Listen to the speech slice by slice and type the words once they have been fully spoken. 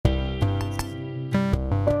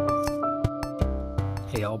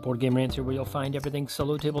Hail, Board Game Rants here, where you'll find everything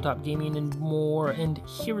solo tabletop gaming and more. And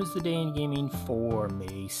here is the day in gaming for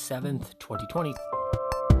May 7th, 2020.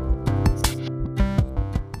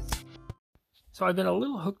 So I've been a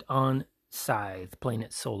little hooked on Scythe, playing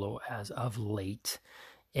it solo as of late.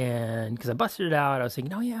 And because I busted it out, I was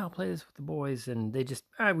thinking, oh yeah, I'll play this with the boys. And they just,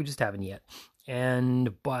 we just haven't yet.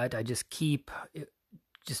 But I just keep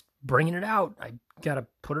just bringing it out. I got to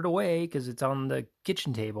put it away because it's on the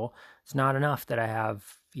kitchen table. It's not enough that I have,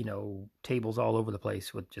 tables all over the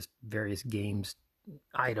place with just various games,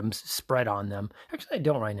 items spread on them. Actually, I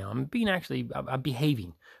don't right now. I'm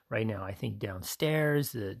behaving right now. I think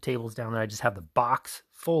downstairs, the table's down there. I just have the box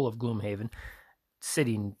full of Gloomhaven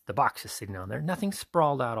the box is sitting on there. Nothing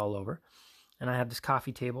sprawled out all over. And I have this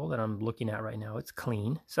coffee table that I'm looking at right now. It's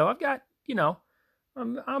clean. So I've got,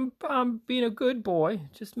 I'm being a good boy.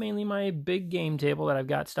 Just mainly my big game table that I've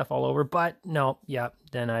got stuff all over. But no, yeah.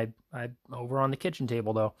 Then I over on the kitchen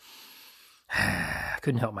table though, I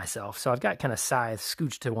couldn't help myself. So I've got kind of Scythe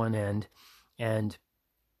scooched to one end, and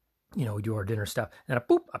we do our dinner stuff. And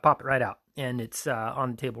I pop it right out, and it's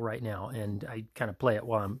on the table right now. And I kind of play it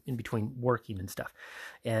while I'm in between working and stuff.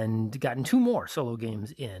 And gotten 2 more solo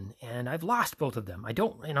games in, and I've lost both of them.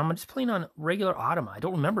 I'm just playing on regular Automa. I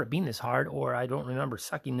don't remember it being this hard, or I don't remember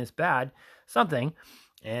sucking this bad, something.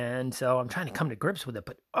 And so I'm trying to come to grips with it.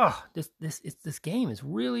 But this game is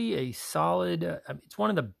really a solid. It's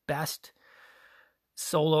one of the best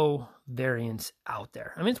solo variants out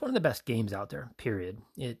there. It's one of the best games out there, period.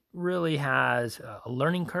 It really has a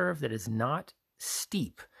learning curve that is not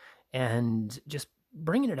steep, and just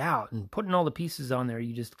bringing it out and putting all the pieces on there,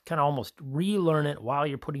 you just kind of almost relearn it while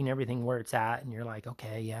you're putting everything where it's at, and you're like,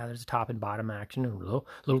 okay, yeah, there's a top and bottom action, a little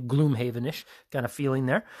Gloomhaven-ish kind of feeling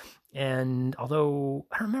there. And although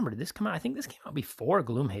I don't remember, did this come out? I think this came out before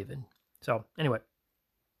Gloomhaven. So anyway,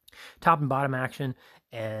 top and bottom action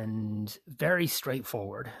and very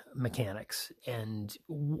straightforward mechanics and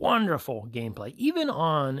wonderful gameplay, even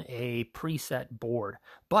on a preset board.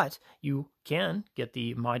 But you can get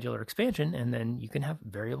the modular expansion, and then you can have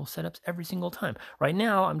variable setups every single time. Right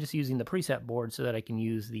now, I'm just using the preset board so that I can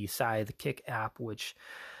use the Scythe Kick app, which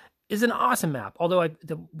is an awesome app. Although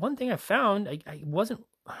the one thing I found, I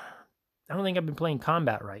don't think I've been playing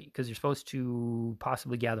combat right, because you're supposed to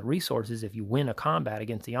possibly gather resources if you win a combat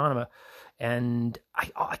against the Automa, and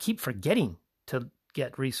I keep forgetting to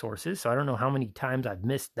get resources, so I don't know how many times I've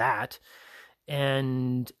missed that,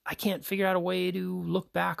 and I can't figure out a way to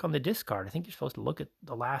look back on the discard. I think you're supposed to look at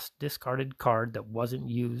the last discarded card that wasn't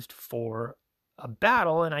used for a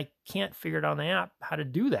battle, and I can't figure it out on the app how to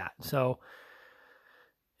do that. So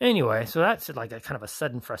anyway, so that's like a kind of a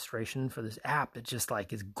sudden frustration for this app that just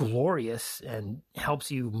is glorious and helps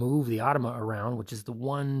you move the Automa around, which is the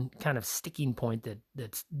one kind of sticking point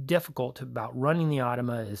that's difficult about running the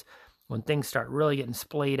Automa, is when things start really getting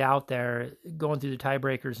splayed out there, going through the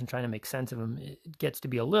tiebreakers and trying to make sense of them, it gets to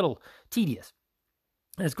be a little tedious.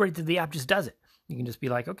 And it's great that the app just does it. You can just be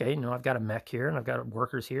like, okay, I've got a mech here, and I've got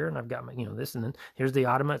workers here, and I've got my, this, and then here's the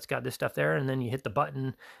Automa. It's got this stuff there, and then you hit the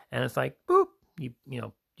button, and it's like, boop,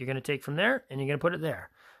 you're going to take from there, and you're going to put it there.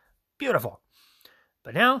 Beautiful.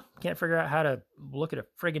 But now, can't figure out how to look at a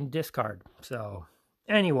friggin' discard. So,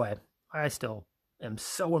 anyway, I still am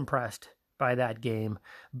so impressed by that game.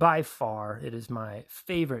 By far, it is my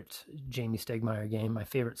favorite Jamey Stegmaier game, my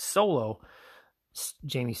favorite solo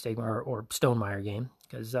Jamey Stegmaier or Stonemaier game,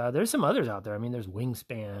 because there's some others out there. There's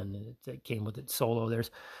Wingspan that came with it solo. There's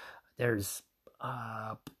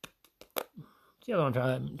the other one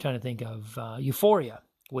I'm trying to think of, Euphoria,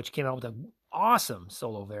 which came out with an awesome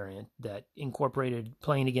solo variant that incorporated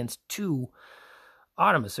playing against 2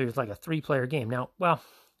 Automas. So it's like a 3-player game. Now,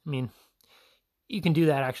 you can do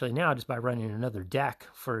that actually now just by running another deck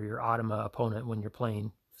for your Automa opponent when you're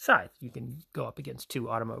playing Scythe. You can go up against 2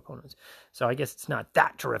 Automa opponents. So I guess it's not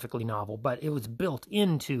that terrifically novel, but it was built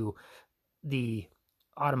into the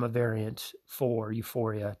Automa variant for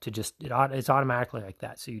Euphoria to it's automatically like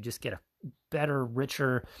that. So you just get a better,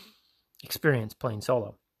 richer experience playing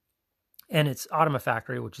solo. And it's Automa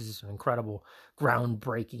Factory, which is an incredible,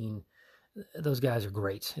 groundbreaking. Those guys are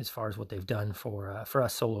great as far as what they've done for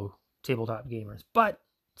us solo tabletop gamers. But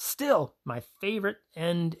still, my favorite,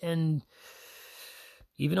 and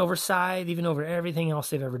even over Scythe, even over everything else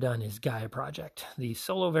they've ever done, is Gaia Project. The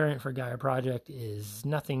solo variant for Gaia Project is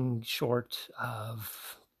nothing short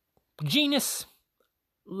of genius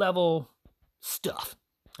level stuff.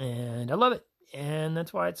 And I love it. And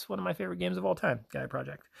that's why it's one of my favorite games of all time, Gaia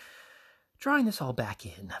Project. Drawing this all back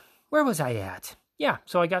in, where was I at? yeah,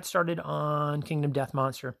 so I got started on Kingdom Death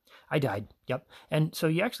Monster. I died, yep. And so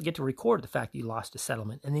you actually get to record the fact that you lost a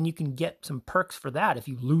settlement, and then you can get some perks for that if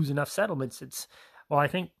you lose enough settlements. Well, I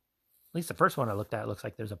think, at least the first one I looked at, it looks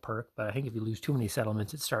like there's a perk, but I think if you lose too many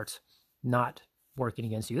settlements, it starts not working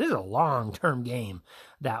against you. This is a long-term game,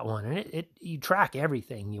 that one, and you track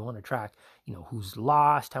everything. You want to track, who's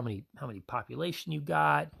lost, how many population you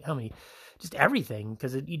got, just everything,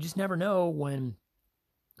 because you just never know when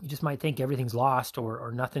you just might think everything's lost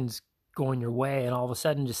or nothing's going your way, and all of a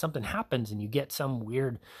sudden just something happens and you get some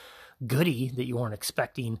weird goodie that you weren't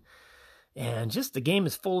expecting. And just the game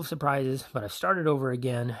is full of surprises, but I've started over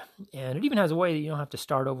again, and it even has a way that you don't have to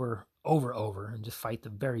start over and just fight the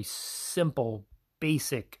very simple,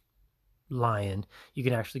 basic lion. You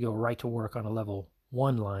can actually go right to work on a level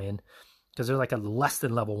 1 lion, because there's like a less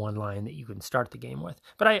than level 1 lion that you can start the game with.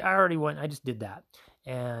 But I already went, I just did that,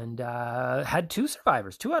 and had 2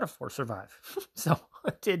 survivors. 2 out of 4 survive. So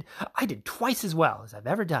I did twice as well as I've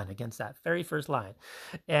ever done against that very first lion.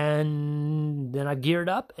 And then I geared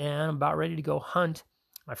up, and I'm about ready to go hunt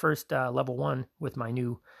my first level 1 with my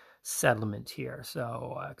new settlement here.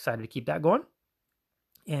 So excited to keep that going.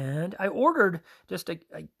 And I ordered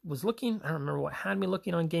I was looking, I don't remember what had me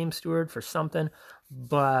looking on Game Steward for something,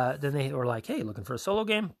 but then they were like, hey, looking for a solo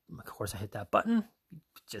game? Of course, I hit that button.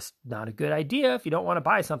 Just not a good idea if you don't want to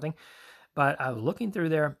buy something. But I was looking through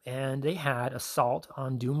there, and they had Assault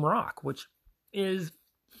on Doom Rock, which is,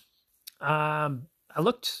 I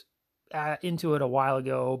looked into it a while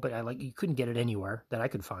ago, but you couldn't get it anywhere that I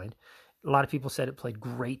could find. A lot of people said it played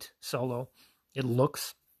great solo. It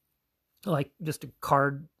looks like just a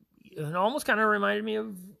card. It almost kind of reminded me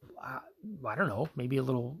of, I don't know, maybe a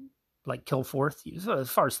little like Kill Forth. So as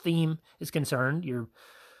far as theme is concerned,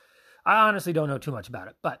 I honestly don't know too much about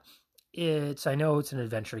it, but I know it's an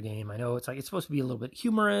adventure game. I know it's supposed to be a little bit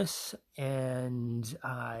humorous, and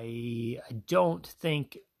I don't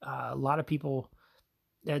think a lot of people,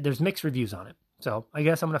 there's mixed reviews on it. So I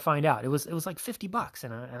guess I'm going to find out. It was like $50,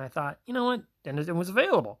 and I thought, you know what? And it was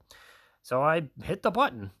available. So I hit the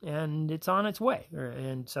button, and it's on its way.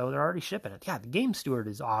 And so they're already shipping it. Yeah, the Game Steward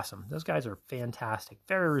is awesome. Those guys are fantastic,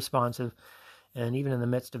 very responsive, and even in the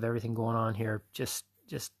midst of everything going on here, just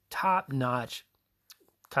top-notch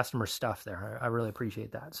customer stuff there. I really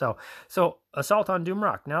appreciate that. So Assault on Doom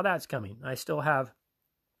Rock, now that's coming. I still have,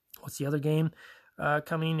 what's the other game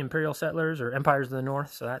coming? Imperial Settlers or Empires of the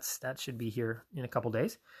North. So that should be here in a couple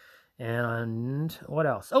days. And what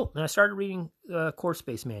else? Oh, and I started reading the Core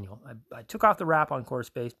Space manual. I took off the wrap on Core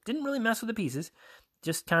Space. Didn't really mess with the pieces.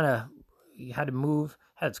 Just kind of, you had to move.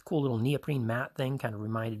 Had this cool little neoprene mat thing. Kind of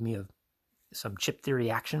reminded me of some Chip Theory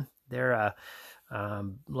action. They're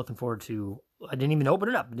looking forward to, I didn't even open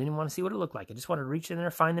it up. I didn't even want to see what it looked like. I just wanted to reach in there,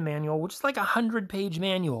 find the manual, which is like 100-page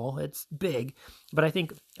manual. It's big, but I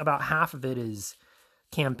think about half of it is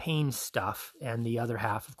campaign stuff, and the other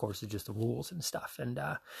half, of course, is just the rules and stuff. And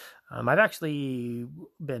I've actually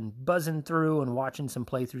been buzzing through and watching some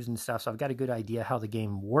playthroughs and stuff, so I've got a good idea how the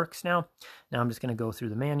game works now. Now I'm just going to go through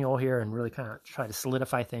the manual here and really kind of try to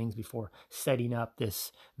solidify things before setting up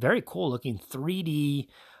this very cool-looking 3D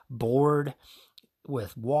board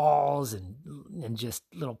with walls and just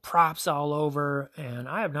little props all over. And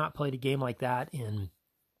I have not played a game like that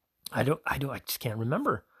I just can't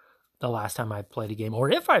remember the last time I played a game, or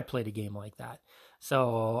if I played a game like that.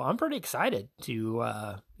 So I'm pretty excited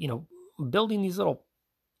to, building these little,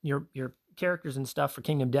 your characters and stuff for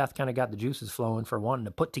Kingdom Death kind of got the juices flowing for wanting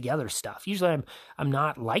to put together stuff. Usually I'm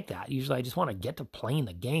not like that. Usually I just want to get to playing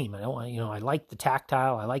the game. I don't want, I like the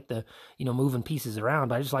tactile. I like the, moving pieces around,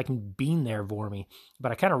 but I just like them being there for me.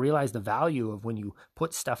 But I kind of realize the value of when you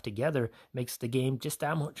put stuff together makes the game just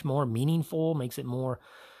that much more meaningful, makes it more,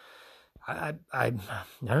 I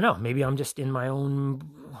don't know, maybe I'm just in my own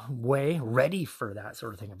way ready for that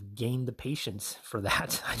sort of thing. I've gained the patience for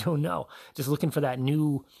that. I don't know. Just looking for that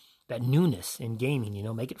newness in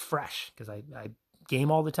gaming, make it fresh, because I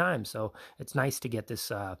game all the time. So it's nice to get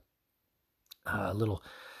this little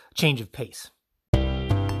change of pace.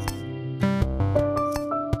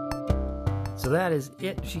 So that is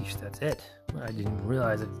it. Sheesh, that's it. I didn't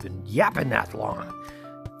realize I'd been yapping that long.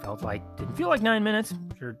 Didn't feel like 9 minutes.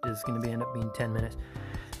 I'm sure this is going to end up being 10 minutes.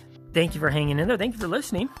 Thank you for hanging in there. Thank you for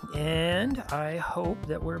listening. And I hope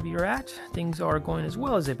that wherever you're at, things are going as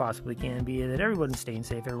well as they possibly can be, and that everyone's staying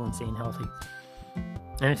safe, everyone's staying healthy.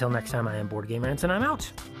 And until next time, I am Board Game Rants, and I'm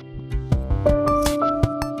out.